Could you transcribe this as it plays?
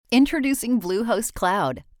Introducing Bluehost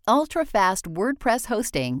Cloud, ultra-fast WordPress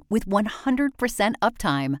hosting with 100%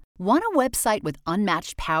 uptime. Want a website with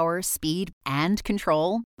unmatched power, speed, and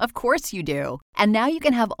control? Of course you do. And now you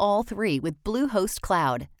can have all three with Bluehost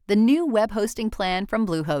Cloud, the new web hosting plan from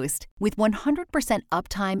Bluehost. With 100%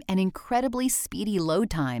 uptime and incredibly speedy load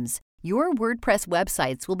times, your WordPress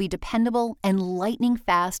websites will be dependable and lightning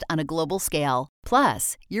fast on a global scale.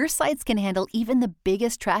 Plus, your sites can handle even the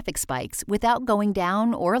biggest traffic spikes without going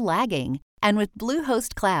down or lagging. And with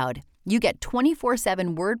Bluehost Cloud, you get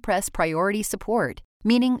 24/7 WordPress priority support,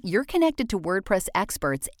 meaning you're connected to WordPress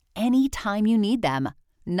experts anytime you need them.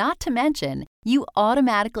 Not to mention, you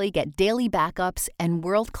automatically get daily backups and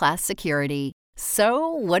world-class security. So,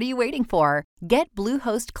 what are you waiting for? Get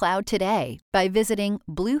Bluehost Cloud today by visiting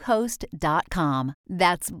Bluehost.com.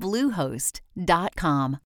 That's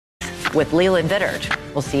Bluehost.com. With Leland Vittert.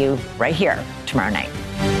 We'll see you right here tomorrow night.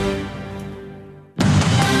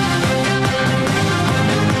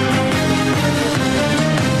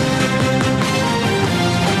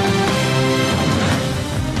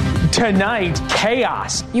 Tonight,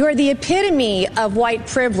 chaos. You are the epitome of white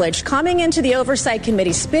privilege, coming into the Oversight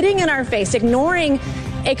Committee, spitting in our face, ignoring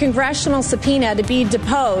a congressional subpoena to be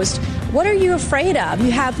deposed. What are you afraid of?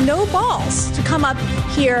 You have no balls to come up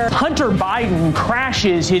here. Hunter Biden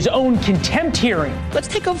crashes his own contempt hearing. Let's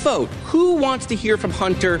take a vote. Who wants to hear from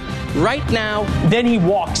Hunter right now? Then he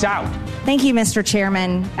walks out. Thank you, Mr.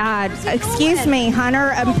 Chairman. Excuse me,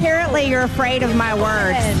 Hunter. Apparently you're afraid of my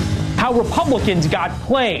words. How Republicans got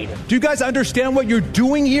played. Do you guys understand what you're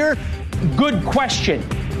doing here? Good question.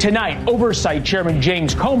 Tonight, Oversight Chairman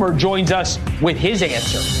James Comer joins us with his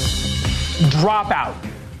answer. Dropout.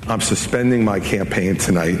 I'm suspending my campaign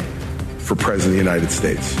tonight for President of the United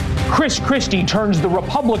States. Chris Christie turns the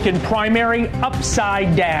Republican primary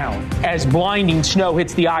upside down as blinding snow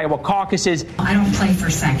hits the Iowa caucuses. I don't play for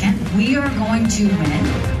second. We are going to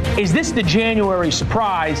win. Is this the January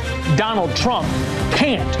surprise Donald Trump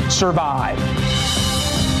can't survive?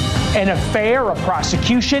 An affair, a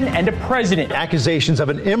prosecution, and a president. Accusations of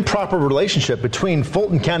an improper relationship between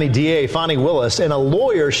Fulton County DA Fani Willis and a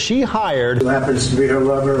lawyer she hired. Who happens to be her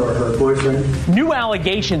lover or her boyfriend. New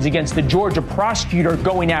allegations against the Georgia prosecutor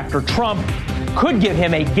going after Trump could give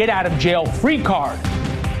him a get-out-of-jail-free card.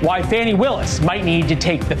 Why Fani Willis might need to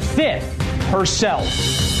take the fifth herself.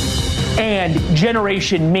 And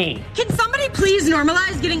Generation Me. Can somebody please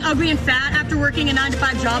normalize getting ugly and fat after working a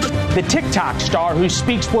 9-to-5 job? The TikTok star who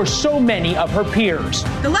speaks for so many of her peers.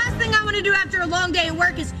 The last thing I want to do after a long day at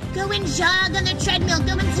work is go and jog on the treadmill,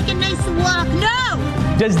 go and take a nice walk. No!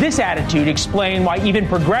 Does this attitude explain why even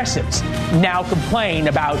progressives now complain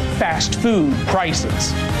about fast food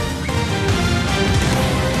prices?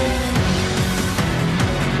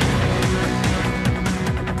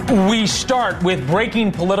 We start with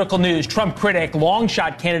breaking political news. Trump critic,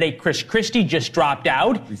 long-shot candidate Chris Christie just dropped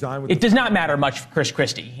out. It does not matter much for Chris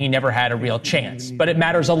Christie. He never had a real chance. But it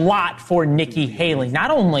matters a lot for Nikki Haley,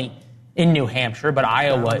 not only in New Hampshire, but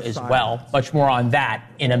Iowa as well. Much more on that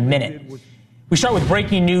in a minute. We start with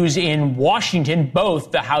breaking news in Washington.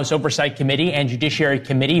 Both the House Oversight Committee and Judiciary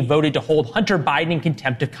Committee voted to hold Hunter Biden in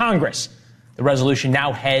contempt of Congress. The resolution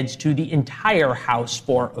now heads to the entire House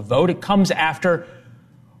for a vote. It comes after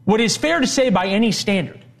what is fair to say by any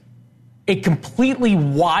standard, a completely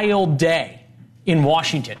wild day in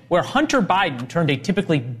Washington, where Hunter Biden turned a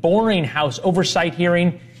typically boring House oversight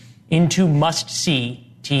hearing into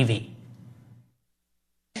must-see TV.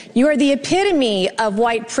 You are the epitome of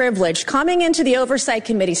white privilege, coming into the Oversight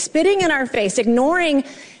Committee, spitting in our face, ignoring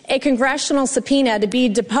a congressional subpoena to be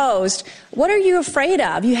deposed. What are you afraid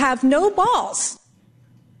of? You have no balls.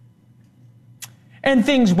 And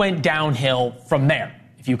things went downhill from there,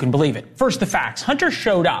 if you can believe it. First, the facts. Hunter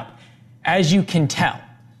showed up, as you can tell,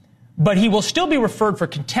 but he will still be referred for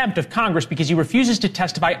contempt of Congress because he refuses to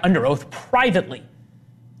testify under oath privately.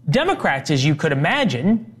 Democrats, as you could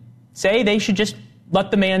imagine, say they should just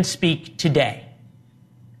let the man speak today.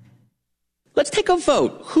 Let's take a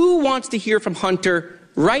vote. Who wants to hear from Hunter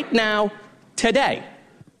right now, today?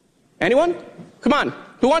 Anyone? Come on.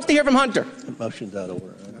 Who wants to hear from Hunter? The motion's out of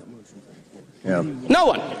order. Yeah. No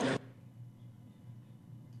one.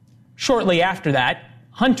 Shortly after that,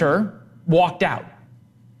 Hunter walked out.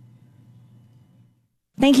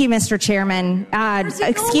 Thank you, Mr. Chairman.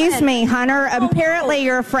 Excuse me, Hunter. Apparently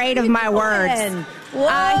you're afraid of my words.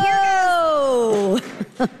 Whoa!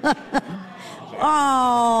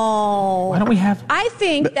 Oh. Why don't we have... I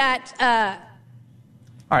think that...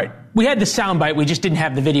 All right. We had the soundbite. We just didn't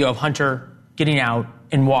have the video of Hunter getting out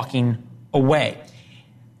and walking away.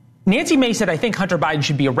 Nancy Mace said, I think Hunter Biden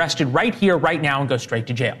should be arrested right here, right now, and go straight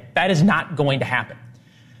to jail. That is not going to happen.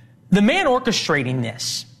 The man orchestrating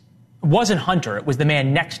this wasn't Hunter. It was the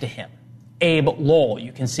man next to him, Abe Lowell.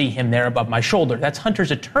 You can see him there above my shoulder. That's Hunter's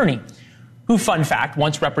attorney, who, fun fact,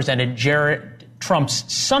 once represented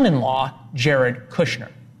Trump's son-in-law, Jared Kushner.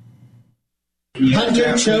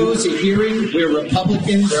 Hunter chose a hearing where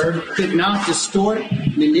Republicans could not distort,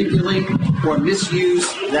 manipulate, or misuse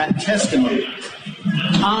that testimony.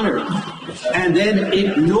 Honoring and then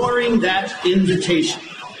ignoring that invitation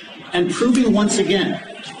and proving once again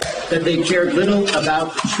that they cared little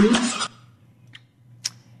about the truth.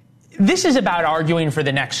 This is about arguing for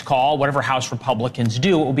the next call. Whatever House Republicans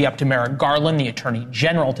do, it will be up to Merrick Garland, the Attorney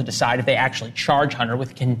General, to decide if they actually charge Hunter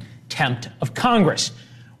with contempt of Congress.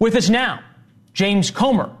 With us now, James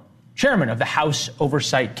Comer, Chairman of the House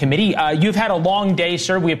Oversight Committee. You've had a long day,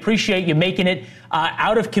 sir. We appreciate you making it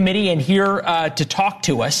out of committee and here to talk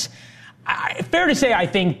to us. Fair to say, I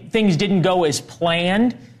think things didn't go as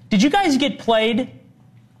planned. Did you guys get played?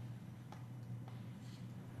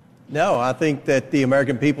 No, I think that the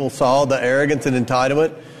American people saw the arrogance and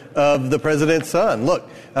entitlement of the president's son. Look,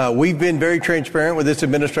 we've been very transparent with this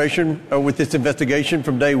administration, with this investigation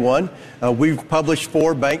from day one. We've published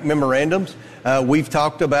 4 bank memorandums. We've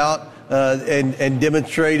talked about and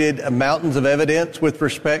demonstrated mountains of evidence with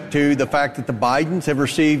respect to the fact that the Bidens have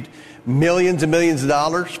received millions and millions of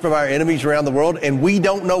dollars from our enemies around the world, and we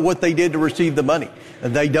don't know what they did to receive the money.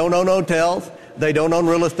 They don't own hotels. They don't own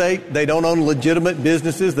real estate. They don't own legitimate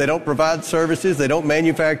businesses. They don't provide services. They don't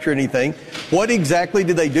manufacture anything. What exactly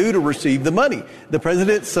did they do to receive the money? The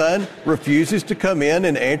president's son refuses to come in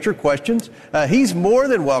and answer questions. He's more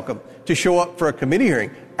than welcome to show up for a committee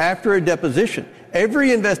hearing after a deposition.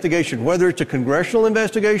 Every investigation, whether it's a congressional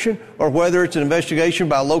investigation or whether it's an investigation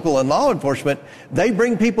by local and law enforcement, they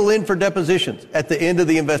bring people in for depositions at the end of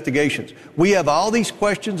the investigations. We have all these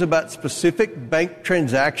questions about specific bank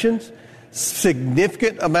transactions,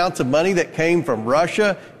 significant amounts of money that came from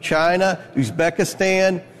Russia, China,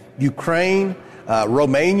 Uzbekistan, Ukraine,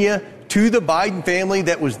 Romania, to the Biden family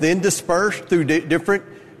that was then dispersed through different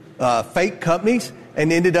fake companies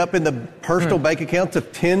and ended up in the personal bank accounts of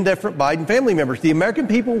 10 different Biden family members. The American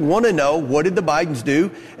people want to know, what did the Bidens do?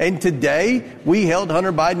 And today, we held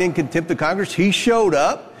Hunter Biden in contempt of Congress. He showed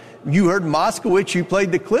up. You heard Moskowitz, you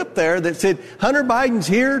played the clip there that said, Hunter Biden's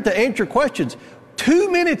here to answer questions. 2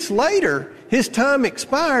 minutes later, his time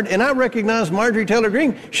expired, and I recognized Marjorie Taylor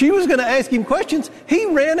Greene. She was going to ask him questions. He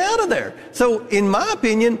ran out of there. So, in my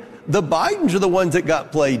opinion, the Bidens are the ones that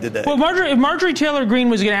got played today. Well, if Marjorie Taylor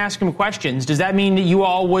Greene was going to ask him questions, does that mean that you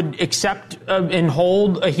all would accept and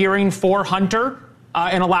hold a hearing for Hunter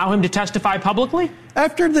and allow him to testify publicly?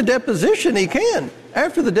 After the deposition, he can.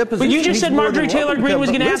 After the deposition, but you just said Marjorie Taylor Greene was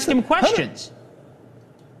going to ask him questions. Hunter.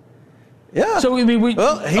 Yeah. So he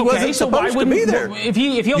wasn't supposed to be there. If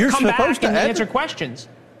he'll come back and answer questions.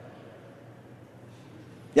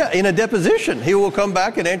 Yeah, in a deposition. He will come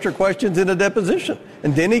back and answer questions in a deposition.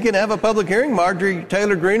 And then he can have a public hearing. Marjorie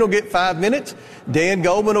Taylor Greene will get 5 minutes. Dan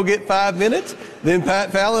Goldman will get 5 minutes. Then Pat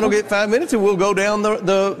Fallon will get 5 minutes, and we'll go down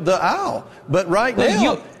the aisle. But right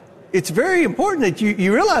now, it's very important that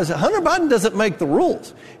you realize that Hunter Biden doesn't make the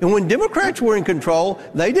rules. And when Democrats were in control,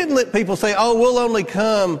 they didn't let people say, oh, we'll only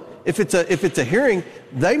come if it's a hearing.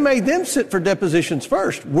 They made them sit for depositions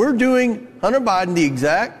first. We're doing Hunter Biden the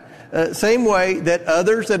exact same way that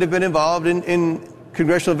others that have been involved in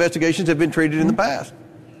congressional investigations have been treated in the past.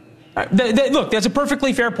 Look, that's a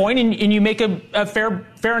perfectly fair point, and you make a fair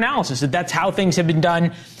analysis that that's how things have been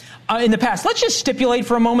done in the past. Let's just stipulate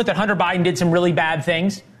for a moment that Hunter Biden did some really bad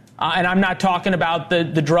things, and I'm not talking about the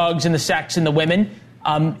drugs and the sex and the women.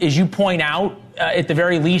 As you point out, at the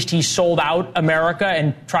very least, he sold out America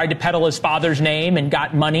and tried to peddle his father's name and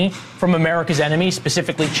got money from America's enemies,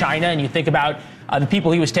 specifically China. And you think about the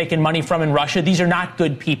people he was taking money from in Russia. These are not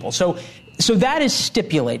good people. So that is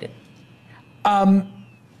stipulated.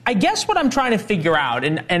 I guess what I'm trying to figure out,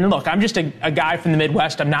 and look, I'm just a guy from the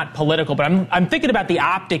Midwest. I'm not political, but I'm thinking about the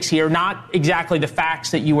optics here, not exactly the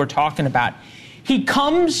facts that you were talking about. He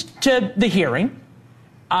comes to the hearing.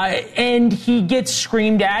 And he gets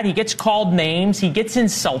screamed at, he gets called names, he gets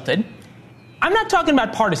insulted. I'm not talking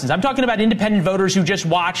about partisans. I'm talking about independent voters who just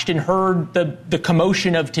watched and heard the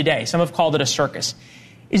commotion of today. Some have called it a circus.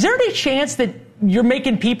 Is there any chance that you're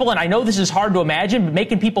making people, and I know this is hard to imagine, but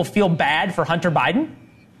making people feel bad for Hunter Biden?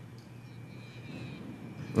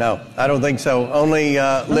 No, I don't think so. Only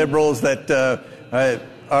liberals that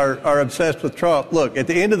are obsessed with Trump. Look, at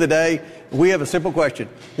the end of the day, we have a simple question.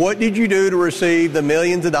 What did you do to receive the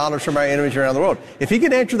millions of dollars from our enemies around the world? If he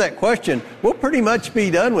can answer that question, we'll pretty much be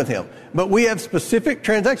done with him. But we have specific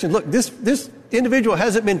transactions. Look, this individual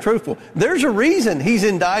hasn't been truthful. There's a reason he's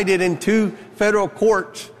indicted in 2 federal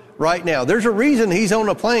courts right now. There's a reason he's on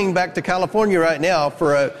a plane back to California right now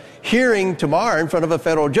for a hearing tomorrow in front of a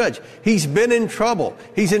federal judge. He's been in trouble.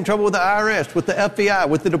 He's in trouble with the IRS, with the FBI,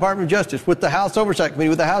 with the Department of Justice, with the House Oversight Committee,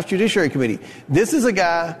 with the House Judiciary Committee. This is a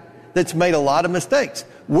guy that's made a lot of mistakes.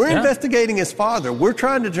 We're investigating his father. We're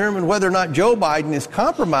trying to determine whether or not Joe Biden is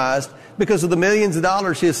compromised because of the millions of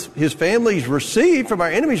dollars his family's received from our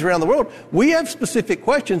enemies around the world. We have specific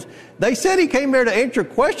questions. They said he came there to answer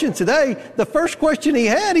questions today. The first question he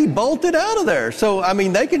had, he bolted out of there. So, I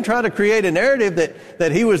mean, they can try to create a narrative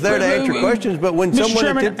that he was there to answer questions, but when someone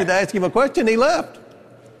attempted to ask him a question, he left.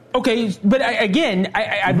 Okay, but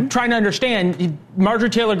I'm trying to understand. Marjorie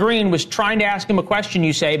Taylor Greene was trying to ask him a question,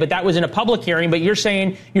 you say, but that was in a public hearing. But you're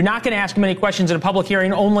saying you're not going to ask him any questions in a public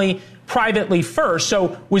hearing, only privately first.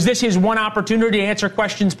 So was this his one opportunity to answer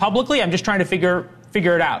questions publicly? I'm just trying to figure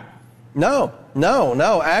it out. No.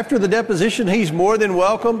 After the deposition, he's more than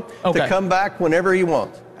welcome to come back whenever he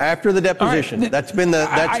wants. After the deposition, that's been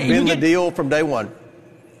the deal from day one.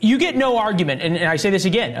 You get no argument, and I say this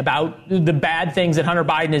again, about the bad things that Hunter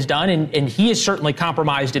Biden has done, and he has certainly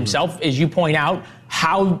compromised himself, as you point out.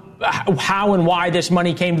 How and why this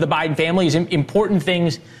money came to the Biden family is important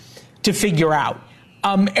things to figure out.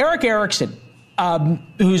 Eric Erickson,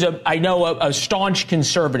 who's a staunch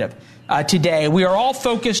conservative, today, we are all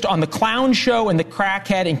focused on the clown show and the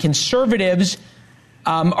crackhead, and conservatives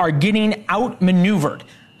are getting outmaneuvered.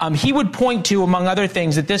 He would point to, among other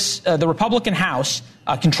things, that the Republican House,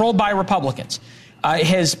 controlled by Republicans,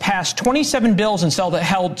 has passed 27 bills and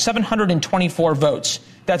held 724 votes.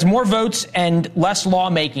 That's more votes and less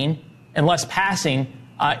lawmaking and less passing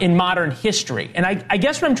in modern history. And I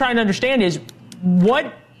guess what I'm trying to understand is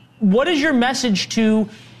what is your message to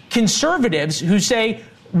conservatives who say,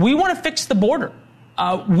 we want to fix the border?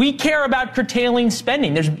 We care about curtailing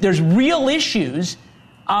spending. There's real issues.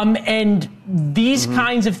 And these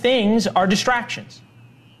kinds of things are distractions.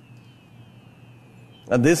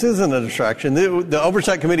 This isn't a distraction. The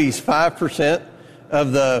Oversight Committee is 5%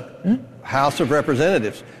 of the House of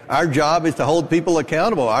Representatives. Our job is to hold people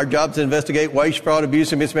accountable. Our job is to investigate waste, fraud,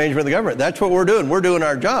 abuse, and mismanagement of the government. That's what we're doing. We're doing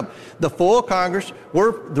our job. The full Congress,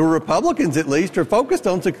 the Republicans at least, are focused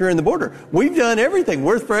on securing the border. We've done everything.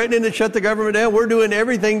 We're threatening to shut the government down. We're doing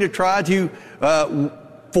everything to try to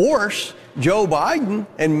force Joe Biden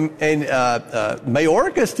and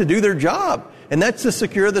Mayorkas to do their job, and that's to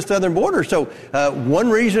secure the southern border. So one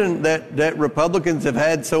reason that Republicans have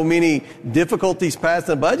had so many difficulties passing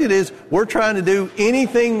the budget is we're trying to do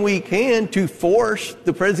anything we can to force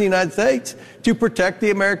the President of the United States to protect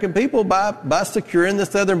the American people by securing the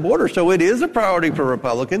southern border. So it is a priority for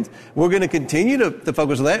Republicans. We're going to continue to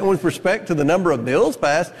focus on that. And with respect to the number of bills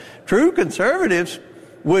passed, true conservatives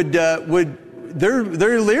would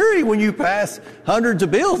they're leery when you pass hundreds of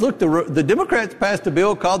bills. Look, the Democrats passed a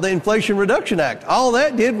bill called the Inflation Reduction Act. All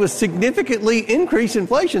that did was significantly increase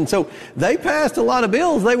inflation. So they passed a lot of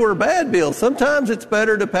bills. They were bad bills. Sometimes it's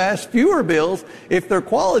better to pass fewer bills if they're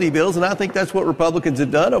quality bills, and I think that's what Republicans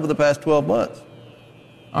have done over the past 12 months.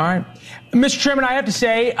 All right. Mr. Chairman, I have to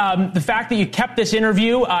say, the fact that you kept this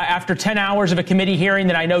interview after 10 hours of a committee hearing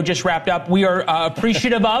that I know just wrapped up, we are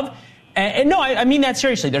appreciative of. And no, I mean that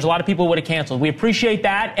seriously. There's a lot of people who would have canceled. We appreciate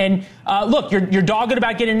that. And look, you're dogged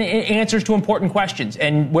about getting answers to important questions,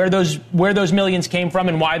 and where those millions came from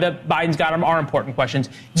and why the Bidens got them are important questions.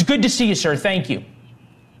 It's good to see you, sir. Thank you.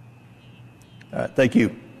 Thank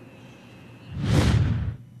you.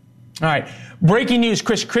 All right. Breaking news.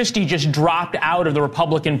 Chris Christie just dropped out of the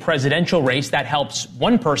Republican presidential race. That helps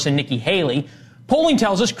one person, Nikki Haley. Polling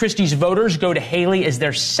tells us Christie's voters go to Haley as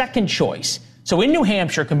their second choice. So in New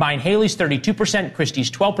Hampshire, combined Haley's 32%,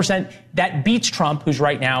 Christie's 12%. That beats Trump, who's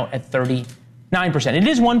right now at 39%. It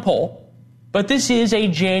is one poll, but this is a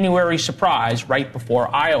January surprise right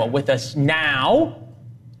before Iowa. With us now,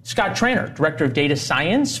 Scott Traynor, Director of Data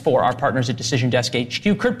Science for our partners at Decision Desk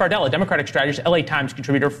HQ. Kurt Bardella, Democratic strategist, LA Times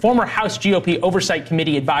contributor, former House GOP Oversight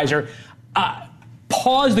Committee advisor.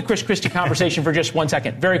 Pause the Chris Christie conversation for just 1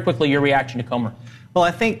 second. Very quickly, your reaction to Comer. Well,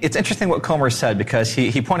 I think it's interesting what Comer said, because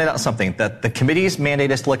he pointed out something, that the committee's mandate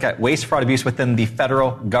is to look at waste, fraud, abuse within the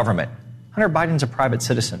federal government. Hunter Biden's a private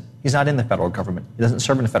citizen. He's not in the federal government. He doesn't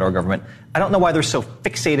serve in the federal government. I don't know why they're so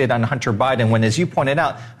fixated on Hunter Biden when, as you pointed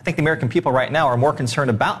out, I think the American people right now are more concerned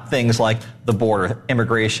about things like the border,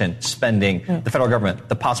 immigration, spending, the federal government,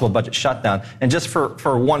 the possible budget shutdown. And just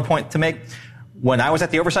for 1 point to make, when I was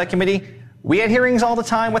at the Oversight Committee, we had hearings all the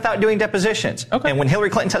time without doing depositions. Okay. And when Hillary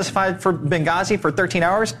Clinton testified for Benghazi for 13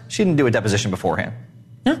 hours, she didn't do a deposition beforehand.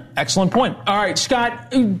 Yeah, excellent point. All right,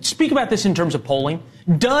 Scott, speak about this in terms of polling.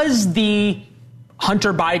 Does the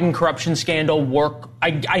Hunter Biden corruption scandal work?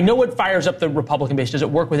 I know it fires up the Republican base. Does it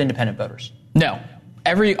work with independent voters? No.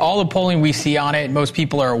 All the polling we see on it, most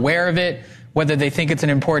people are aware of it. Whether they think it's an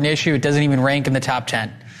important issue, it doesn't even rank in the top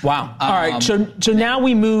 10. Wow. All right. So now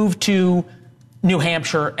we move to New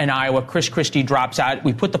Hampshire and Iowa. Chris Christie drops out.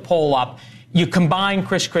 We put the poll up. You combine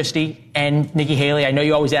Chris Christie and Nikki Haley. I know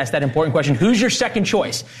you always ask that important question. Who's your second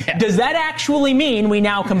choice? Yeah. Does that actually mean we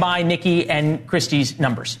now combine Nikki and Christie's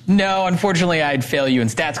numbers? No, unfortunately, I'd fail you in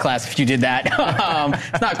stats class if you did that.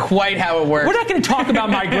 It's not quite how it works. We're not going to talk about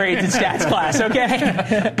my grades in stats class,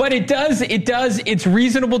 okay? But it's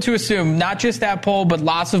reasonable to assume, not just that poll, but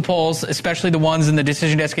lots of polls, especially the ones in the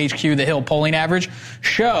Decision Desk HQ, the Hill polling average,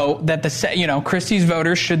 show that Christie's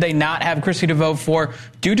voters, should they not have Christie to vote for,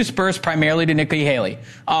 do disperse primarily to Nikki Haley.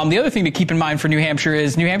 The other thing to keep in mind for New Hampshire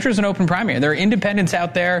is an open primary. There are independents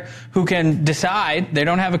out there who can decide. They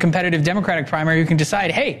don't have a competitive Democratic primary who can decide,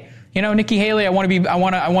 hey, Nikki Haley, I want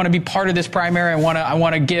to be part of this primary. I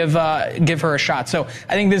want to give her a shot. So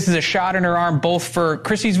I think this is a shot in her arm, both for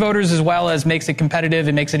Christie's voters as well as makes it competitive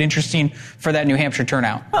and makes it interesting for that New Hampshire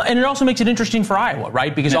turnout. Well, and it also makes it interesting for Iowa,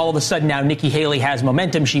 right? Because all of a sudden now Nikki Haley has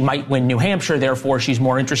momentum. She might win New Hampshire. Therefore, she's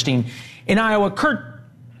more interesting in Iowa. Kurt,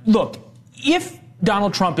 look, if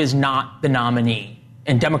Donald Trump is not the nominee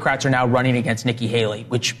and Democrats are now running against Nikki Haley,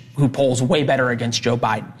 who polls way better against Joe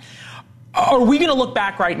Biden, are we going to look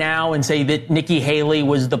back right now and say that Nikki Haley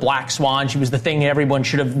was the black swan? She was the thing that everyone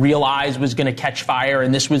should have realized was going to catch fire,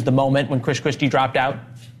 and this was the moment when Chris Christie dropped out?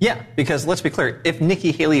 Yeah, because let's be clear. If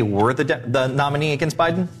Nikki Haley were the nominee against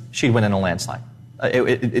Biden, she'd win in a landslide.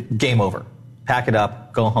 Game over. Pack it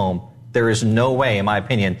up. Go home. There is no way, in my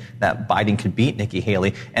opinion, that Biden could beat Nikki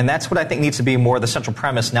Haley. And that's what I think needs to be more the central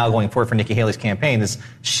premise now going forward for Nikki Haley's campaign is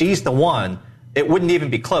she's the one. It wouldn't even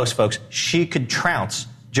be close, folks. She could trounce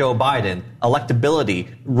Joe Biden.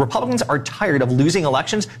 Electability. Republicans are tired of losing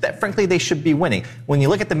elections that, frankly, they should be winning. When you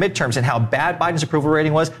look at the midterms and how bad Biden's approval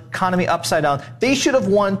rating was, economy upside down, they should have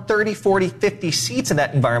won 30, 40, 50 seats in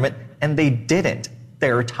that environment, and they didn't.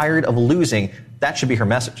 They're tired of losing. That should be her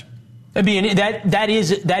message. I mean, that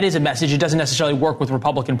is a message. It doesn't necessarily work with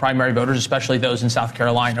Republican primary voters, especially those in South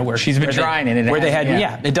Carolina, where she's been trying it.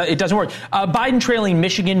 It doesn't work. Biden trailing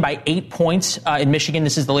Michigan by 8 points in Michigan.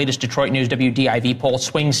 This is the latest Detroit News WDIV poll.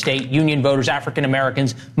 Swing state, union voters, African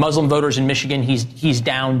Americans, Muslim voters in Michigan. He's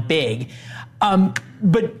down big,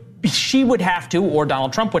 but she would have to, or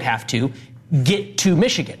Donald Trump would have to, get to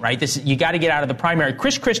Michigan. Right? You got to get out of the primary.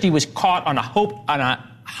 Chris Christie was caught on a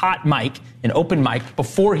hot mic, an open mic,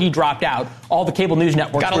 before he dropped out. All the cable news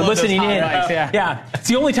networks were listening in. Yeah. It's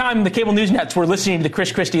the only time the cable news nets were listening to the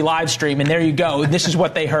Chris Christie live stream, and there you go. This is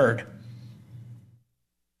what they heard.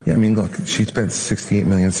 Yeah, I mean, look, she spent $68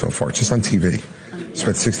 million so far, just on TV.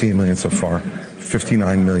 Spent $68 million so far,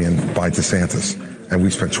 $59 million by DeSantis, and we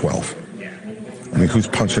spent $12. I mean, who's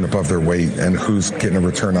punching above their weight and who's getting a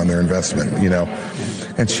return on their investment,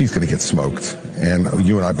 And she's going to get smoked. And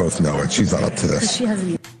you and I both know it. She's not up to this.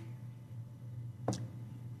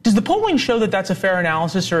 Does the polling show that that's a fair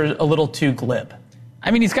analysis or a little too glib? I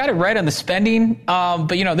mean, he's got it right on the spending, but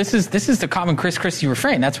this is the common Chris Christie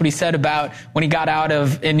refrain. That's what he said about when he got out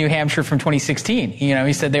in New Hampshire from 2016.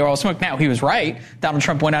 He said they were all smoked. Now, he was right. Donald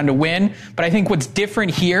Trump went on to win. But I think what's different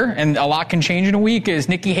here, and a lot can change in a week, is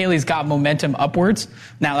Nikki Haley's got momentum upwards.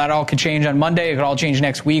 Now, that all could change on Monday. It could all change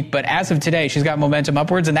next week. But as of today, she's got momentum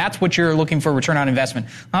upwards, and that's what you're looking for, return on investment.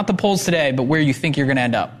 Not the polls today, but where you think you're going to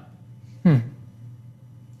end up.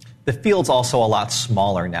 The field's also a lot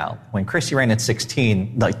smaller now. When Christie ran at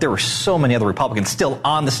 16, there were so many other Republicans still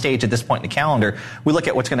on the stage at this point in the calendar. We look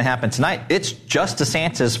at what's going to happen tonight. It's just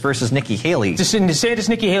DeSantis versus Nikki Haley. DeSantis,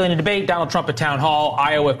 Nikki Haley in a debate, Donald Trump at town hall,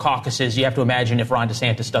 Iowa caucuses. You have to imagine if Ron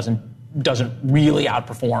DeSantis doesn't really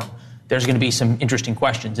outperform, there's going to be some interesting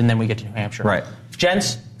questions, and then we get to New Hampshire. Right.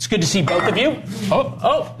 Gents, it's good to see both of you.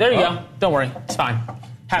 Oh, there you go. Don't worry. It's fine.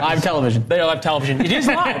 Live television. They're live television. It is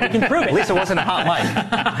live. We can prove it. At least it wasn't a hot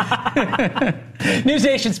mic. News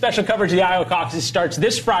Nation special coverage of the Iowa caucuses starts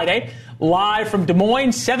this Friday, live from Des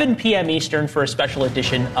Moines, 7 p.m. Eastern for a special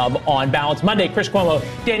edition of On Balance. Monday, Chris Cuomo,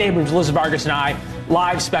 Dan Abrams, Liz Vargas, and I,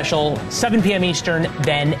 live special, 7 p.m. Eastern,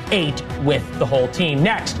 then 8 with the whole team.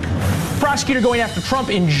 Next, prosecutor going after Trump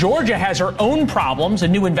in Georgia has her own problems. A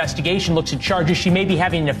new investigation looks at charges she may be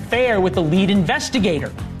having an affair with the lead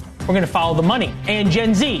investigator. We're going to follow the money. And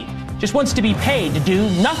Gen Z just wants to be paid to do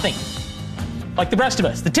nothing. Like the rest of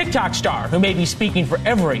us. The TikTok star who may be speaking for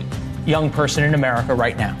every young person in America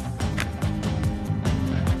right now.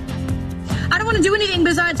 I don't want to do anything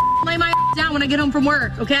besides lay my ass down when I get home from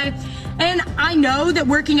work, okay? And I know that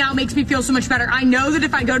working out makes me feel so much better. I know that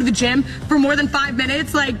if I go to the gym for more than 5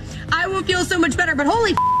 minutes, like, I will feel so much better. But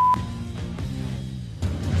holy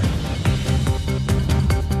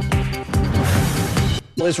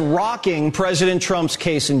is rocking President Trump's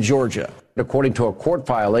case in Georgia. According to a court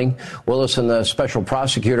filing, Willis and the special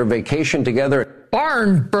prosecutor vacationed together.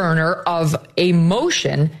 Barn burner of a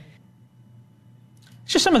motion.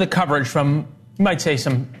 It's just some of the coverage from, you might say,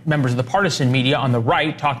 some members of the partisan media on the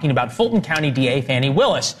right talking about Fulton County DA Fani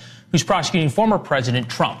Willis, who's prosecuting former President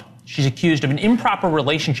Trump. She's accused of an improper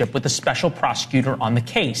relationship with the special prosecutor on the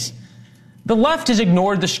case. The left has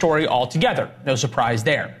ignored the story altogether. No surprise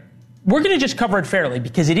there. We're going to just cover it fairly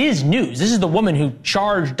because it is news. This is the woman who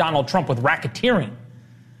charged Donald Trump with racketeering.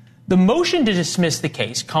 The motion to dismiss the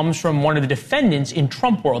case comes from one of the defendants in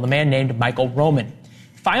Trump world, a man named Michael Roman.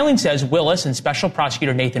 Filing says Willis and Special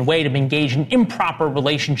Prosecutor Nathan Wade have engaged in improper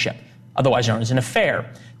relationship, otherwise known as an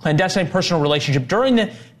affair, clandestine personal relationship during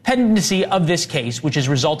the pendency of this case, which has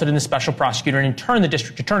resulted in the special prosecutor and in turn the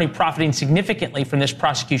district attorney profiting significantly from this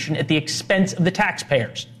prosecution at the expense of the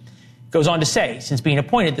taxpayers. Goes on to say, since being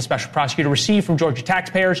appointed, the special prosecutor received from Georgia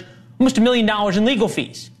taxpayers almost $1 million in legal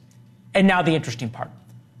fees. And now the interesting part.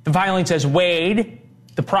 The filing says Wade,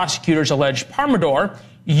 the prosecutor's alleged Parmador,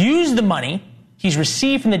 used the money he's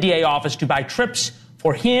received from the DA office to buy trips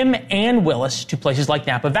for him and Willis to places like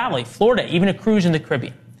Napa Valley, Florida, even a cruise in the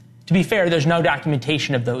Caribbean. To be fair, there's no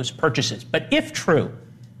documentation of those purchases. But if true,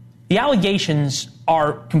 the allegations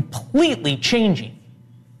are completely changing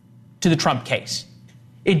to the Trump case.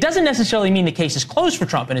 It doesn't necessarily mean the case is closed for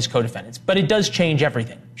Trump and his co-defendants, but it does change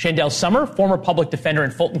everything. Shandell Summer, former public defender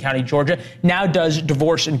in Fulton County, Georgia, now does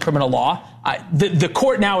divorce and criminal law. The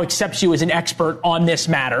court now accepts you as an expert on this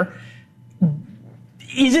matter.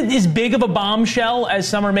 Is it as big of a bombshell as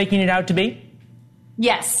some are making it out to be?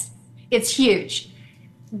 Yes, it's huge.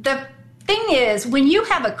 The thing is, when you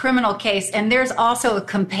have a criminal case and there's also a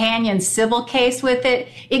companion civil case with it,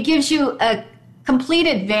 it gives you a complete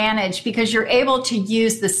advantage because you're able to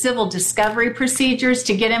use the civil discovery procedures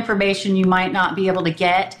to get information you might not be able to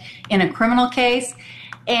get in a criminal case.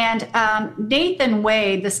 And Nathan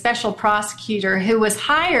Wade, the special prosecutor who was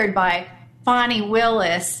hired by Fani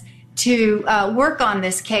Willis to work on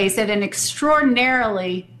this case at an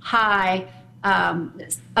extraordinarily high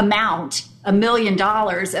amount, $1 million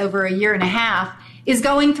over a year and a half, is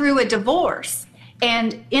going through a divorce.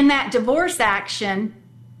 And in that divorce action,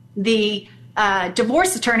 the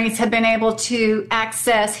divorce attorneys have been able to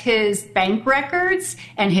access his bank records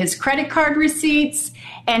and his credit card receipts.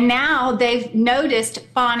 And now they've noticed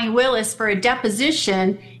Fani Willis for a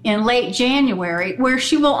deposition in late January, where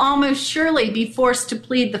she will almost surely be forced to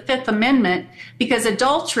plead the Fifth Amendment because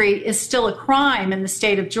adultery is still a crime in the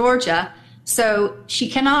state of Georgia. So she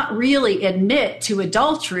cannot really admit to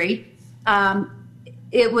adultery.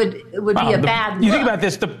 It would be a bad look. You think about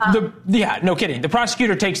this, yeah, no kidding. The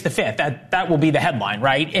prosecutor takes the Fifth. That will be the headline,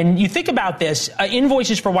 right? And you think about this,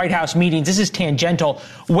 invoices for White House meetings, this is tangential.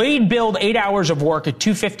 Wade billed 8 hours of work at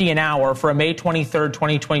 $250 an hour for a May 23rd,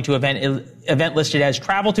 2022 event listed as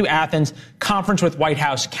travel to Athens, conference with White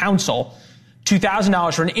House counsel,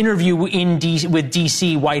 $2,000 for an interview with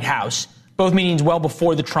D.C. White House. Both meetings well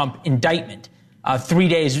before the Trump indictment, 3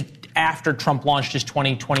 days after Trump launched his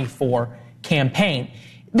 2024 campaign.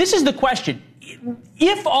 This is the question.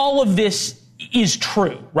 If all of this is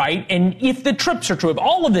true, right, and if the trips are true, if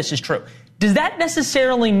all of this is true, does that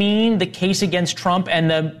necessarily mean the case against Trump and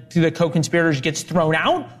the co-conspirators gets thrown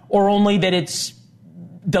out, or only that it's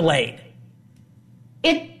delayed?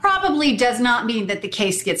 It probably does not mean that the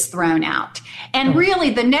case gets thrown out. And really,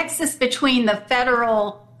 the nexus between the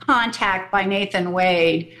federal contact by Nathan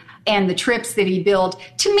Wade and the trips that he billed,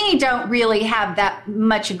 to me, don't really have that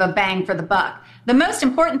much of a bang for the buck. The most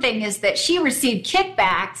important thing is that she received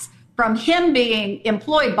kickbacks from him being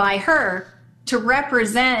employed by her to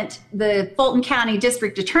represent the Fulton County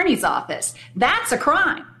District Attorney's Office. That's a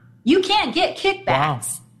crime. You can't get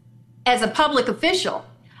kickbacks as a public official.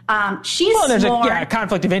 There's a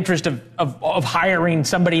conflict of interest of hiring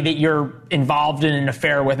somebody that you're involved in an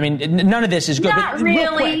affair with. I mean, none of this is good. Not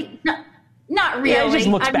really. Not really. Yeah, it just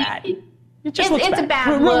looks bad. It just looks bad. It's a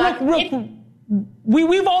bad look.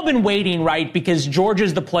 We've all been waiting, right? Because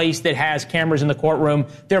Georgia's the place that has cameras in the courtroom.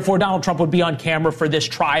 Therefore, Donald Trump would be on camera for this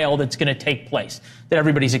trial that's going to take place that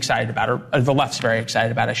everybody's excited about, or the left's very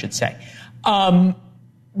excited about, I should say.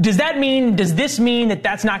 Does this mean that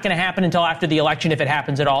that's not going to happen until after the election, if it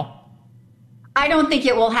happens at all? I don't think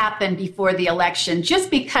it will happen before the election, just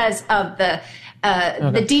because of the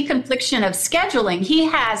deconfliction of scheduling. He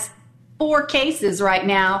has 4 cases right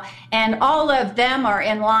now, and all of them are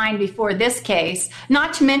in line before this case,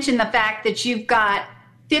 not to mention the fact that you've got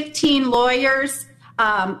 15 lawyers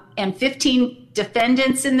and 15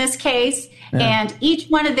 defendants in this case, and each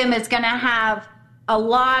one of them is going to have a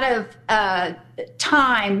lot of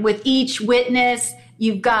time with each witness.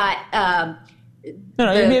 You've got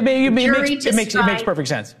it makes perfect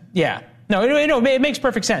sense. Yeah. No, it makes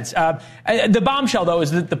perfect sense. The bombshell, though,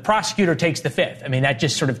 is that the prosecutor takes the fifth. I mean, that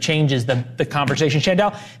just sort of changes the conversation.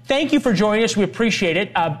 Shandell, thank you for joining us. We appreciate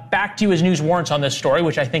it. Back to you as news warrants on this story,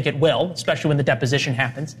 which I think it will, especially when the deposition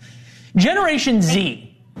happens. Generation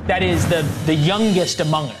Z, that is the youngest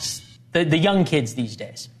among us, the young kids these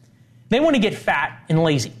days, they want to get fat and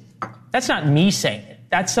lazy. That's not me saying it.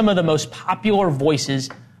 That's some of the most popular voices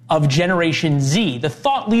of Generation Z, the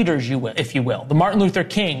thought leaders, if you will, the Martin Luther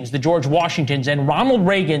Kings, the George Washingtons, and Ronald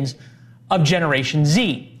Reagans of Generation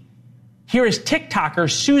Z. Here is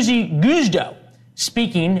TikToker Susie Guzdo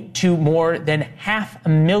speaking to more than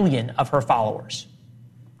 500,000 of her followers.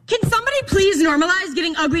 Can somebody please normalize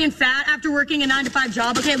getting ugly and fat after working a 9-to-5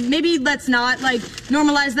 job? Okay, maybe let's not,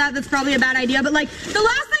 normalize that. That's probably a bad idea. But, the last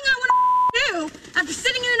thing I want to do after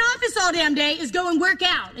sitting in an office all damn day is go and work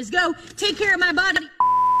out, is go take care of my body.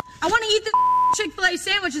 I want to eat this Chick-fil-A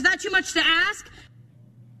sandwich. Is that too much to ask?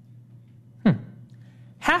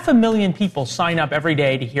 500,000 people sign up every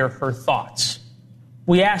day to hear her thoughts.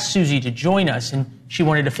 We asked Susie to join us, and she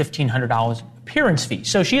wanted a $1,500 appearance fee,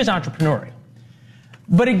 so she is entrepreneurial.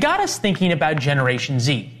 But it got us thinking about Generation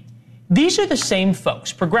Z. These are the same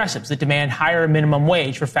folks, progressives, that demand higher minimum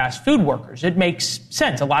wage for fast food workers. It makes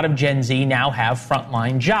sense. A lot of Gen Z now have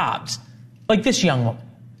frontline jobs, like this young woman.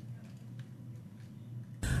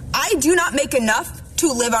 I do not make enough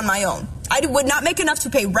to live on my own. I would not make enough to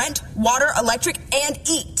pay rent, water, electric, and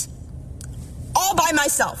eat. All by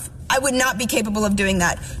myself. I would not be capable of doing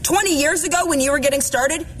that. 20 years ago, when you were getting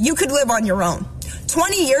started, you could live on your own.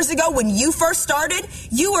 20 years ago, when you first started,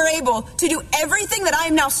 you were able to do everything that I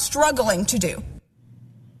am now struggling to do.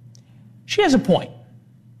 She has a point.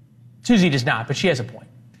 Susie does not, but she has a point.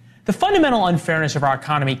 The fundamental unfairness of our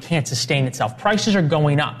economy can't sustain itself. Prices are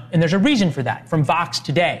going up, and there's a reason for that. From Vox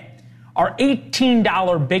today, are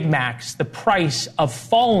 $18 Big Macs the price of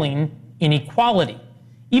falling inequality?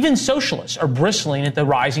 Even socialists are bristling at the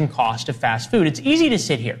rising cost of fast food. It's easy to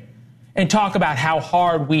sit here and talk about how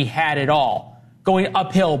hard we had it all, going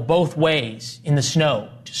uphill both ways in the snow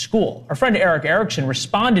to school. Our friend Eric Erickson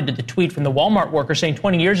responded to the tweet from the Walmart worker saying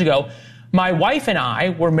 20 years ago, my wife and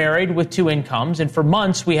I were married with 2 incomes, and for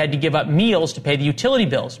months we had to give up meals to pay the utility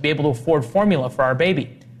bills to be able to afford formula for our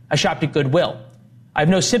baby. I shopped at Goodwill. I have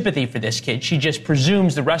no sympathy for this kid. She just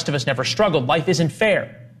presumes the rest of us never struggled. Life isn't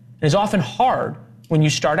fair. It is often hard when you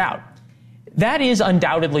start out. That is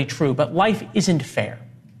undoubtedly true, but life isn't fair.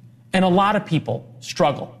 And a lot of people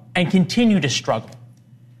struggle and continue to struggle.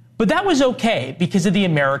 But that was okay because of the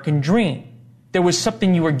American dream. There was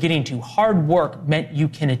something you were getting to. Hard work meant you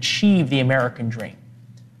can achieve the American dream.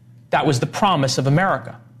 That was the promise of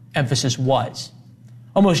America. Emphasis was.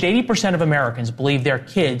 Almost 80% of Americans believe their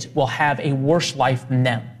kids will have a worse life than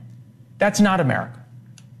them. That's not America.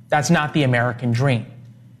 That's not the American dream.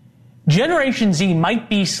 Generation Z might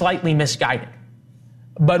be slightly misguided,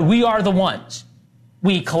 but we are the ones,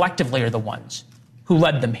 we collectively are the ones who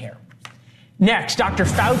led them here. Next, Dr.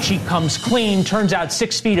 Fauci comes clean. Turns out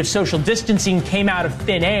 6 feet of social distancing came out of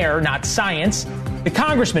thin air, not science. The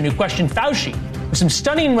congressman who questioned Fauci with some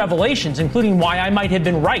stunning revelations, including why I might have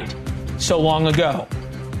been right so long ago.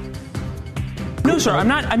 No, sir, I'm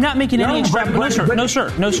not making any extrapolation. No,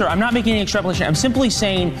 sir, I'm not making any extrapolation. I'm simply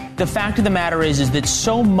saying the fact of the matter is that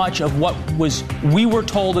so much of what we were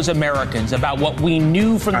told as Americans about what we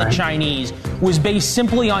knew from the Chinese was based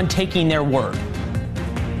simply on taking their word.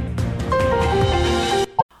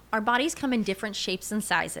 Our bodies come in different shapes and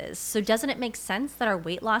sizes, so doesn't it make sense that our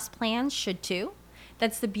weight loss plans should too?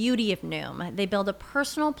 That's the beauty of Noom. They build a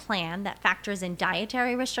personal plan that factors in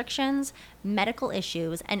dietary restrictions, medical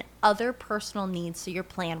issues, and other personal needs so your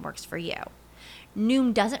plan works for you.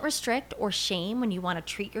 Noom doesn't restrict or shame when you want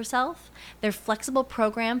to treat yourself. Their flexible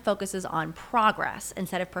program focuses on progress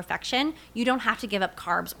instead of perfection. You don't have to give up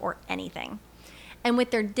carbs or anything. And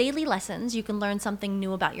with their daily lessons, you can learn something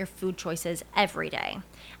new about your food choices every day.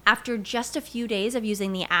 After just a few days of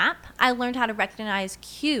using the app, I learned how to recognize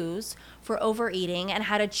cues for overeating and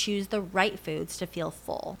how to choose the right foods to feel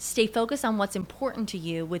full. Stay focused on what's important to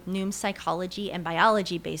you with Noom's psychology and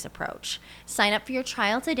biology-based approach. Sign up for your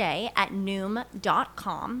trial today at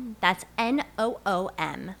Noom.com. That's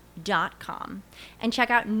Noom. noom.com. And check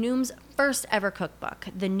out Noom's first ever cookbook,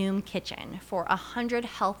 The Noom Kitchen, for 100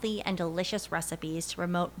 healthy and delicious recipes to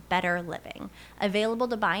promote better living. Available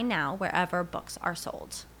to buy now wherever books are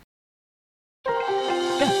sold.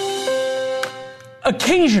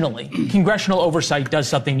 Occasionally, congressional oversight does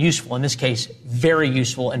something useful, in this case, very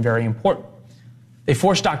useful and very important. They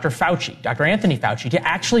forced Dr. Fauci, Dr. Anthony Fauci, to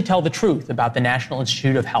actually tell the truth about the National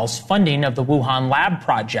Institute of Health's funding of the Wuhan lab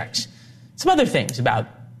projects. Some other things about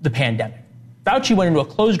the pandemic. Fauci went into a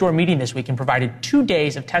closed-door meeting this week and provided 2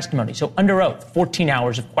 days of testimony, so under oath, 14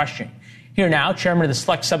 hours of questioning. Here now, chairman of the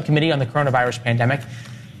Select Subcommittee on the Coronavirus Pandemic,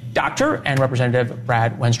 Dr. and Representative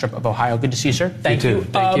Brad Wenstrup of Ohio. Good to see you, sir. Thank you.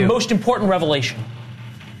 Thank you. Most important revelation.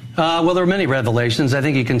 Well, there are many revelations. I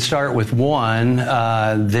think you can start with one,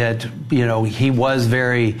 that, he was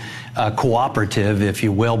very cooperative, if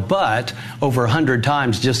you will, but over 100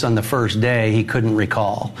 times just on the first day, he couldn't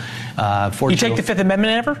recall. You take the Fifth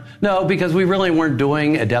Amendment ever? No, because we really weren't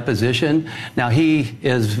doing a deposition. Now, he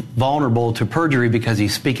is vulnerable to perjury because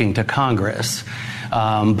he's speaking to Congress.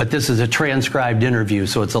 But this is a transcribed interview,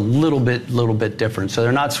 so it's a little bit different. So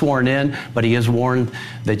they're not sworn in, but he is warned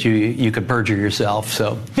that you could perjure yourself.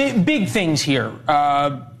 So big things here.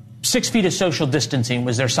 6 feet of social distancing.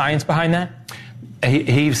 Was there science behind that?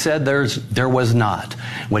 He said there was not.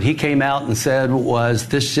 What he came out and said was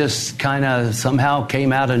this just kind of somehow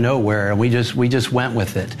came out of nowhere, and we just went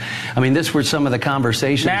with it. I mean, this were some of the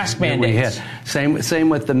conversations mask that mandates. we had. Same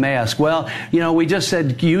with the mask. Well, we just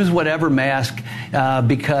said use whatever mask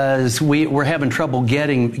because we're having trouble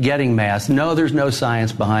getting masks. No, there's no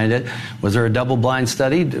science behind it. Was there a double-blind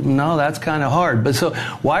study? No, that's kind of hard. But so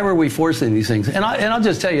why were we forcing these things? And I'll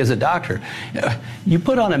just tell you, as a doctor, you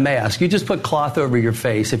put on a mask. You just put cloth over your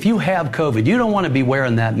face. If you have COVID, you don't want to be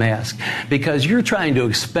wearing that mask because you're trying to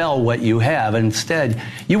expel what you have. And instead,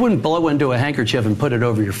 you wouldn't blow into a handkerchief and put it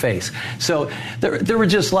over your face. So there were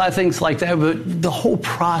just a lot of things like that. But the whole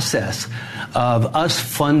process of us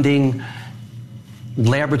funding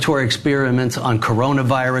laboratory experiments on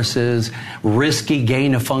coronaviruses, risky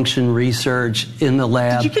gain-of-function research in the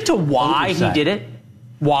lab. Did you get to why he did it?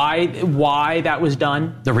 Why that was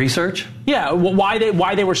done? The research? Yeah, why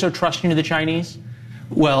they were so trusting to the Chinese?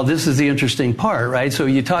 Well, this is the interesting part, right? So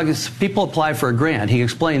people apply for a grant. He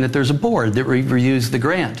explained that there's a board that reviews the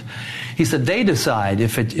grant. He said they decide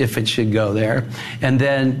if it should go there. And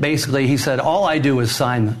then basically he said, all I do is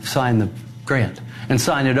sign the grant and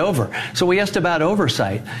sign it over. So we asked about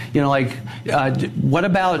oversight. What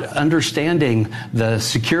about understanding the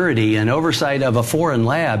security and oversight of a foreign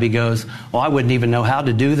lab? He goes, I wouldn't even know how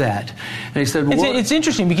to do that. And he said, it's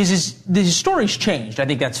interesting because his story's changed. I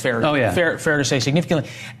think that's fair. Oh, yeah. Fair to say significantly.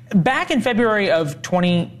 Back in February of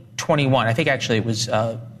 2021, I think actually it was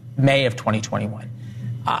May of 2021,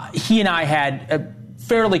 he and I had a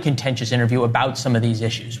fairly contentious interview about some of these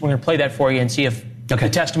issues. We're going to play that for you and see if the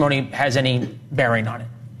testimony has any bearing on it.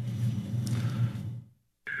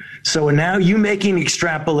 So now you making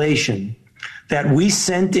extrapolation that we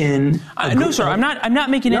sent in. No, sir. I'm not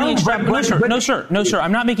making any extrapolation. No, sir.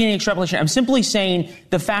 I'm not making any extrapolation. I'm simply saying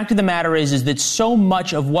the fact of the matter is that so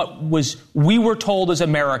much of what we were told as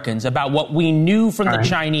Americans about what we knew from the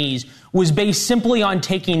Chinese was based simply on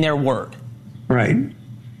taking their word. Right.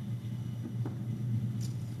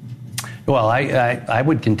 Well, I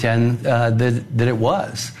would contend that it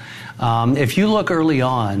was. If you look early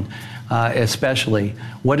on, especially,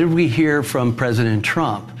 what did we hear from President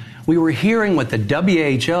Trump? We were hearing what the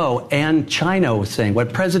WHO and China was saying,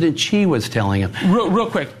 what President Xi was telling him. Real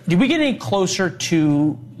quick, did we get any closer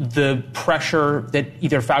to the pressure that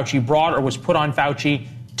either Fauci brought or was put on Fauci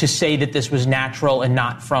to say that this was natural and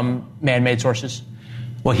not from man-made sources?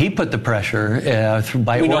 Well, he put the pressure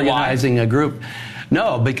by organizing a group.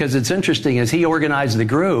 No, because it's interesting, as he organized the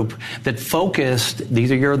group that focused, these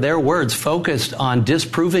are their words, focused on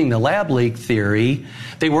disproving the lab leak theory,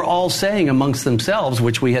 they were all saying amongst themselves,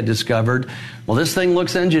 which we had discovered, well, this thing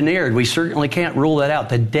looks engineered. We certainly can't rule that out.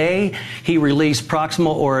 The day he released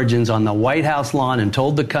Proximal Origins on the White House lawn and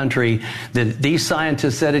told the country that these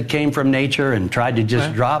scientists said it came from nature and tried to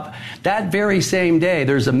just drop, that very same day,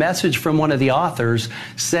 there's a message from one of the authors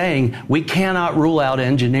saying we cannot rule out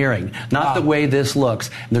engineering, not the way this looks.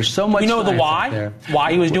 And there's so much. You know the why?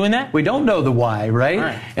 Why he was doing that? We don't know the why,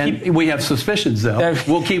 right? And we have suspicions, though.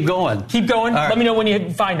 We'll keep going. Keep going. Let me know when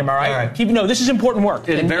you find them, all right? This is important work.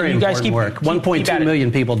 It's very important work. 1.2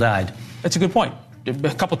 million people died. That's a good point. A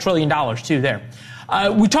couple $1 trillion, too, there.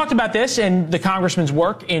 We talked about this and the congressman's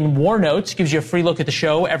work in War Notes. Gives you a free look at the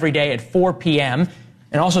show every day at 4 p.m.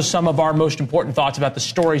 and also some of our most important thoughts about the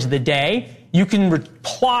stories of the day. You can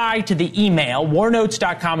reply to the email,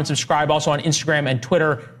 warnotes.com, and subscribe also on Instagram and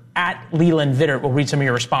Twitter at Leland Vittert. We'll read some of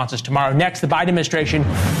your responses tomorrow. Next, the Biden administration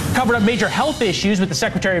covered up major health issues with the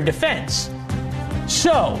Secretary of Defense.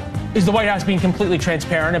 So, is the White House being completely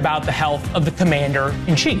transparent about the health of the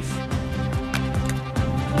commander-in-chief?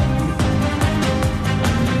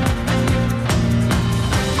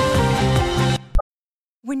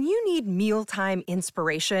 When you need mealtime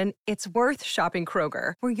inspiration, it's worth shopping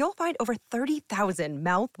Kroger, where you'll find over 30,000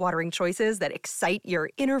 mouth-watering choices that excite your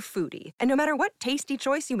inner foodie. And no matter what tasty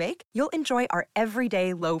choice you make, you'll enjoy our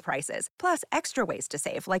everyday low prices, plus extra ways to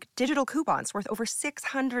save, like digital coupons worth over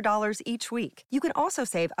 $600 each week. You can also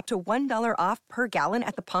save up to $1 off per gallon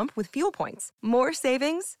at the pump with fuel points. More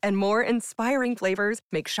savings and more inspiring flavors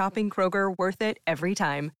make shopping Kroger worth it every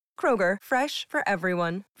time. Kroger, fresh for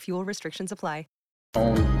everyone. Fuel restrictions apply.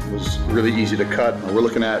 Was really easy to cut. We're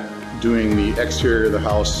looking at doing the exterior of the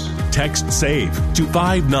house. Text SAVE to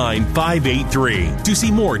 59583 to see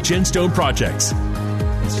more Genstone projects.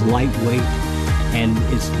 It's lightweight and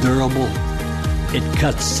it's durable. It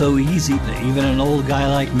cuts so easy that even an old guy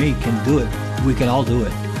like me can do it. We can all do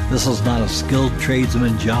it. This is not a skilled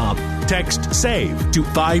tradesman job. Text SAVE to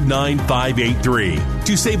 59583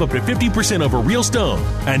 to save up to 50% over real stone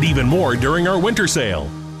and even more during our winter sale.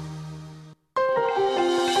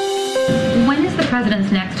 When is the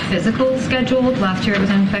president's next physical scheduled? Last year it was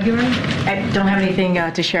in February. I don't have anything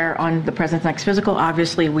to share on the president's next physical.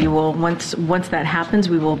 Obviously, we will, once that happens,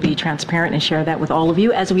 we will be transparent and share that with all of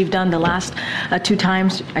you, as we've done the last 2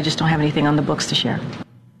 times. I just don't have anything on the books to share.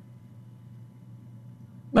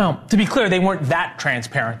 Well, to be clear, they weren't that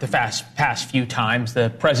transparent the past few times the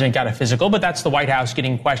president got a physical, but that's the White House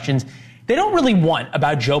getting questions they don't really want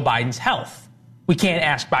about Joe Biden's health. We can't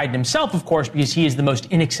ask Biden himself, of course, because he is the most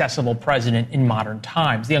inaccessible president in modern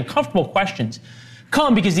times. The uncomfortable questions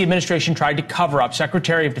come because the administration tried to cover up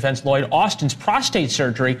Secretary of Defense Lloyd Austin's prostate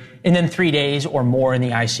surgery and then 3 days or more in the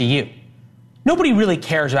ICU. Nobody really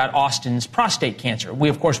cares about Austin's prostate cancer. We,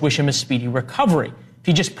 of course, wish him a speedy recovery. If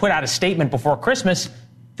he just put out a statement before Christmas,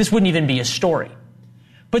 this wouldn't even be a story.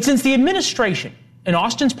 But since the administration, and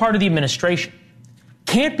Austin's part of the administration,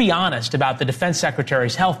 can't be honest about the defense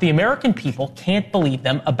secretary's health, the American people can't believe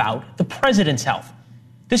them about the president's health.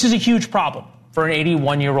 This is a huge problem for an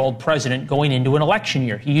 81-year-old president going into an election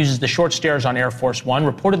year. He uses the short stairs on Air Force One,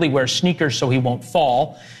 reportedly wears sneakers so he won't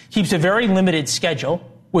fall, keeps a very limited schedule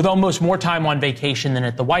with almost more time on vacation than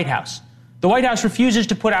at the White House. The White House refuses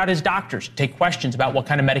to put out his doctors to take questions about what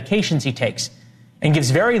kind of medications he takes and gives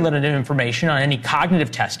very limited information on any cognitive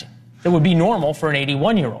testing that would be normal for an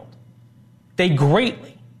 81-year-old. They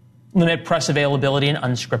greatly limit press availability in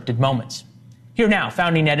unscripted moments. Here now,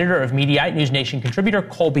 founding editor of Mediaite, News Nation contributor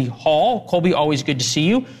Colby Hall. Colby, always good to see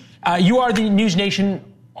you. You are the News Nation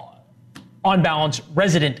On Balance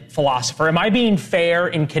resident philosopher. Am I being fair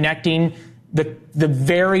in connecting the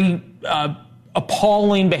very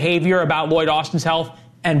appalling behavior about Lloyd Austin's health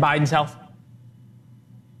and Biden's health?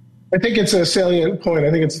 I think it's a salient point.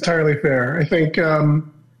 I think it's entirely fair. I think,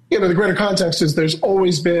 the greater context is there's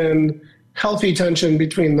always been healthy tension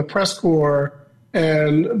between the press corps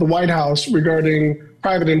and the White House regarding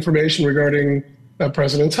private information regarding the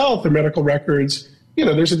president's health or medical records.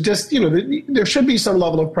 There's there should be some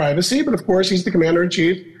level of privacy, but of course he's the commander in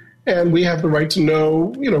chief and we have the right to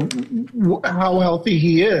know, how healthy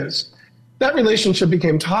he is. That relationship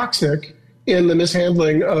became toxic in the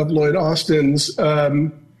mishandling of Lloyd Austin's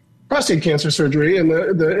prostate cancer surgery and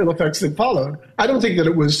the ill effects that followed. I don't think that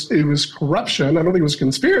it was corruption. I don't think it was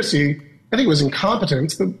conspiracy. I think it was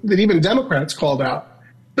incompetence that even Democrats called out.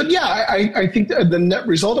 But yeah, I think the net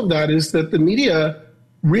result of that is that the media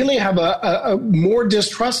really have a more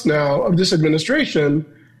distrust now of this administration.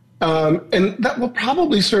 And that will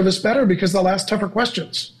probably serve us better because they'll ask tougher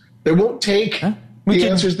questions. They won't take the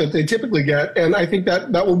answers that they typically get. And I think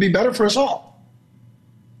that will be better for us all.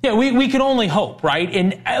 Yeah, we can only hope, right?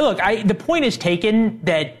 And look, the point is taken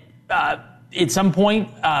that at some point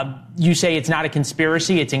you say it's not a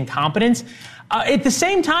conspiracy, it's incompetence. At the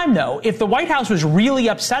same time, though, if the White House was really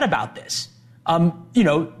upset about this,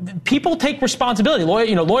 people take responsibility.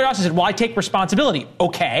 Lloyd Austin said, well, I take responsibility.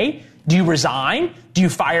 Okay. Do you resign? Do you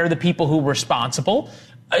fire the people who were responsible?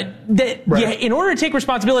 Right. In order to take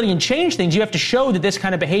responsibility and change things, you have to show that this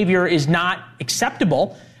kind of behavior is not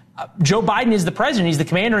acceptable. Joe Biden is the president. He's the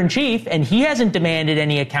commander in chief, and he hasn't demanded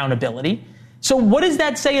any accountability. So what does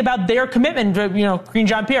that say about their commitment to, Karine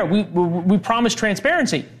Jean-Pierre? We promise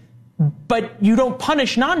transparency, but you don't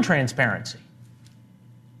punish non-transparency.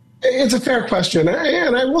 It's a fair question.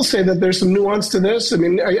 And I will say that there's some nuance to this. I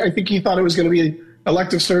mean, I think he thought it was going to be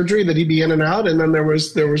elective surgery, that he'd be in and out, and then there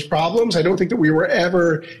was problems. I don't think that we were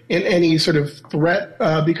ever in any sort of threat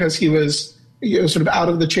because he was sort of out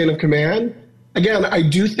of the chain of command, again, I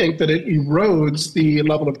do think that it erodes the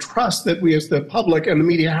level of trust that we as the public and the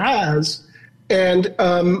media has. And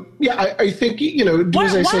I think, do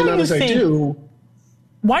as I say, not as I do.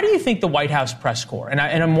 Why do you think the White House press corps, and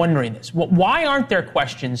I'm wondering this, why aren't there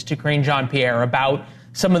questions to Karine Jean-Pierre about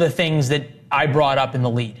some of the things that I brought up in the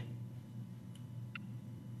lead?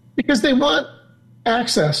 Because they want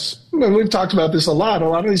access. And we've talked about this a lot. A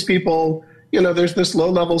lot of these people, there's this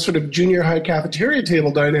low-level sort of junior high cafeteria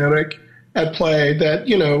table dynamic at play that,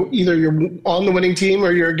 either you're on the winning team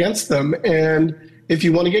or you're against them. And if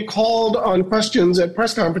you want to get called on questions at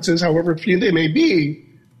press conferences, however few they may be,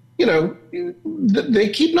 they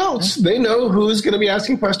keep notes. They know who's going to be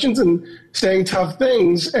asking questions and saying tough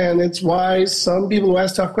things. And it's why some people who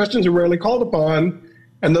ask tough questions are rarely called upon.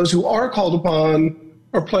 And those who are called upon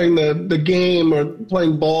are playing the game or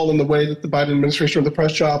playing ball in the way that the Biden administration or the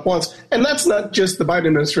press shop wants. And that's not just the Biden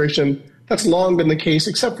administration. That's long been the case,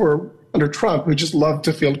 except for under Trump, who just loved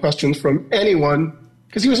to field questions from anyone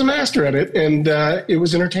because he was a master at it. And it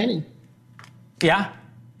was entertaining. Yeah.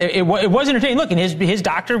 It was entertaining. Look, and his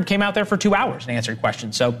doctor came out there for 2 hours and answered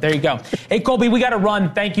questions. So there you go. Hey, Colby, we got to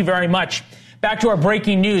run. Thank you very much. Back to our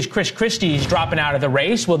breaking news. Chris Christie's dropping out of the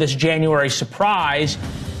race. Will this January surprise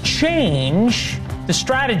change the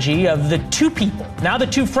strategy of the two people, now the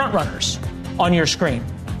two frontrunners, on your screen?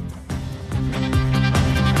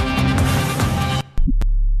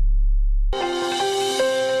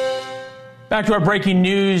 Back to our breaking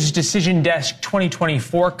news, Decision Desk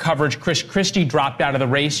 2024 coverage. Chris Christie dropped out of the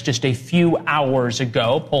race just a few hours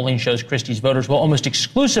ago. Polling shows Christie's voters will almost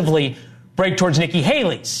exclusively break towards Nikki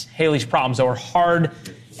Haley's. Haley's problems, though, are hard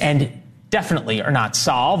and definitely are not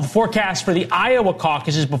solved. The forecast for the Iowa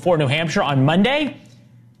caucuses before New Hampshire on Monday,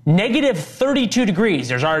 negative 32 degrees.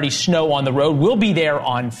 There's already snow on the road. We'll be there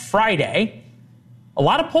on Friday. A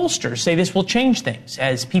lot of pollsters say this will change things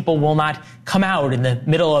as people will not come out in the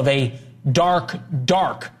middle of a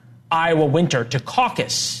dark Iowa winter to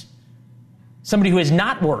caucus. Somebody who is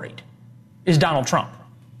not worried is Donald Trump.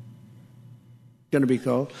 Going to be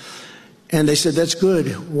cold. And they said, that's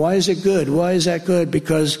good. Why is it good? Why is that good?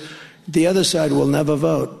 Because the other side will never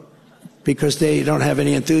vote because they don't have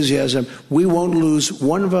any enthusiasm. We won't lose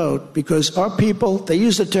one vote because our people, they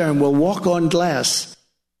use the term, will walk on glass.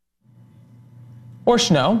 Or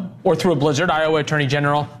snow, or through a blizzard. Iowa Attorney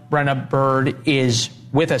General Brenna Bird is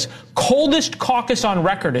with us. Coldest caucus on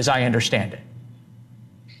record, as I understand it.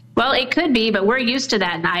 Well, it could be, but we're used to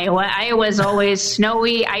that in Iowa. Iowa's always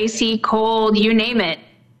snowy, icy, cold, you name it.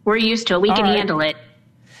 We're used to it. We can handle it.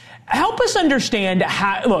 Help us understand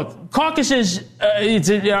how, look, caucuses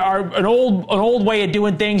are an old way of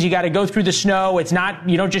doing things. You got to go through the snow. It's not,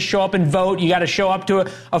 you don't just show up and vote. You got to show up to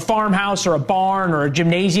a farmhouse or a barn or a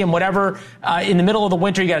gymnasium, whatever. In the middle of the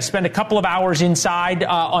winter, you got to spend a couple of hours inside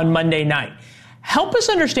on Monday night. Help us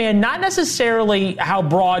understand not necessarily how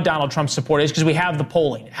broad Donald Trump's support is, because we have the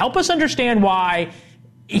polling. Help us understand why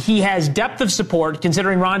he has depth of support,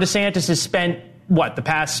 considering Ron DeSantis has spent, the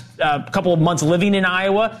past couple of months living in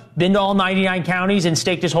Iowa, been to all 99 counties, and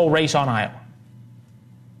staked his whole race on Iowa.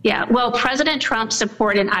 Yeah, well, President Trump's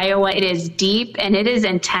support in Iowa, it is deep and it is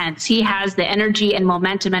intense. He has the energy and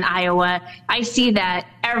momentum in Iowa. I see that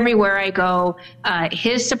everywhere I go.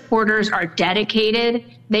 His supporters are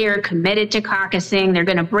dedicated. They are committed to caucusing. They're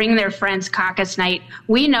going to bring their friends caucus night.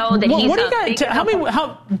 We know that he's. What do you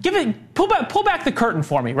got? Pull back the curtain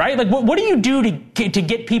for me, right? Like, what do you do to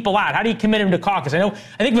get people out? How do you commit them to caucus? I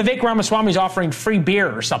think Vivek Ramaswamy is offering free beer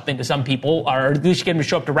or something to some people, or at least get them to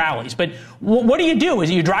show up to rallies. But what do you do? Is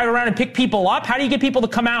it you drive around and pick people up? How do you get people to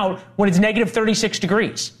come out when it's negative 36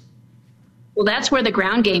 degrees? Well, that's where the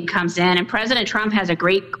ground game comes in. And President Trump has a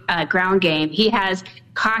great ground game. He has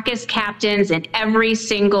caucus captains in every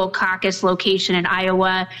single caucus location in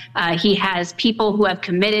Iowa. He has people who have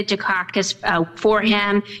committed to caucus for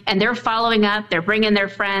him, and they're following up. They're bringing their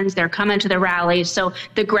friends. They're coming to the rallies. So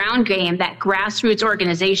the ground game, that grassroots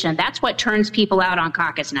organization, that's what turns people out on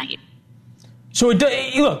caucus night. So,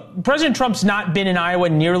 look, President Trump's not been in Iowa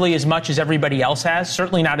nearly as much as everybody else has,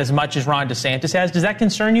 certainly not as much as Ron DeSantis has. Does that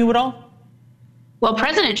concern you at all? Well,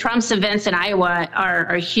 President Trump's events in Iowa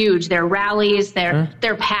are huge. They're rallies.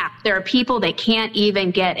 They're packed. There are people that can't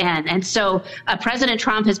even get in. And so President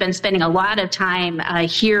Trump has been spending a lot of time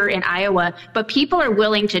here in Iowa, but people are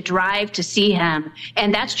willing to drive to see him.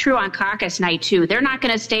 And that's true on caucus night, too. They're not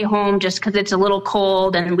going to stay home just because it's a little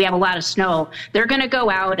cold and we have a lot of snow. They're going to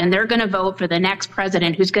go out and they're going to vote for the next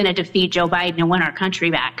president who's going to defeat Joe Biden and win our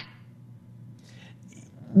country back.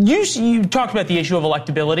 You talked about the issue of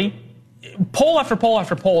electability. poll after poll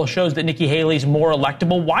after poll shows that Nikki Haley's more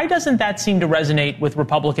electable. Why doesn't that seem to resonate with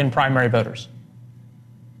Republican primary voters?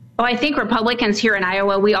 Well, I think Republicans here in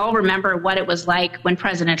Iowa, we all remember what it was like when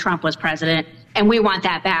President Trump was president, and we want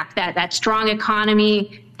that back, that strong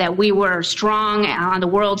economy, that we were strong on the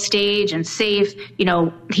world stage and safe. You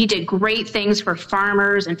know, he did great things for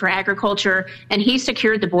farmers and for agriculture, and he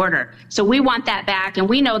secured the border. So we want that back, and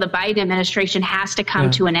we know the Biden administration has to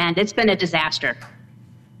come to an end. It's been a disaster.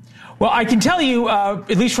 Well, I can tell you,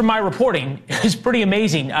 at least from my reporting, it's pretty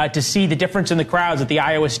amazing to see the difference in the crowds at the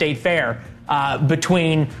Iowa State Fair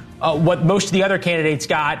between what most of the other candidates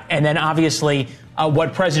got and then obviously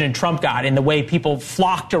what President Trump got and the way people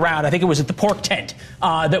flocked around. I think it was at the pork tent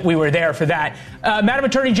that we were there for that. Madam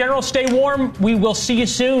Attorney General, stay warm. We will see you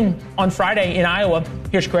soon on Friday in Iowa.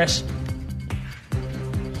 Here's Chris.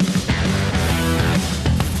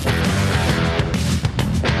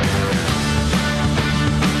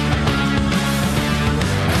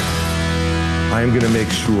 I am going to make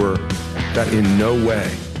sure that in no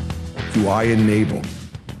way do I enable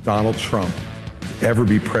Donald Trump to ever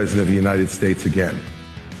be president of the United States again.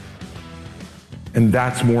 And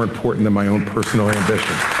that's more important than my own personal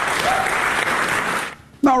ambition.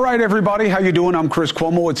 All right, everybody, how you doing? I'm Chris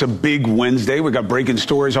Cuomo. It's a big Wednesday. We got breaking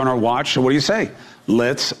stories on our watch. So what do you say?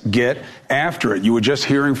 Let's get after it. You were just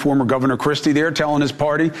hearing former Governor Christie there telling his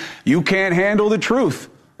party, you can't handle the truth.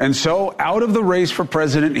 And so out of the race for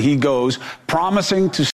president he goes, promising to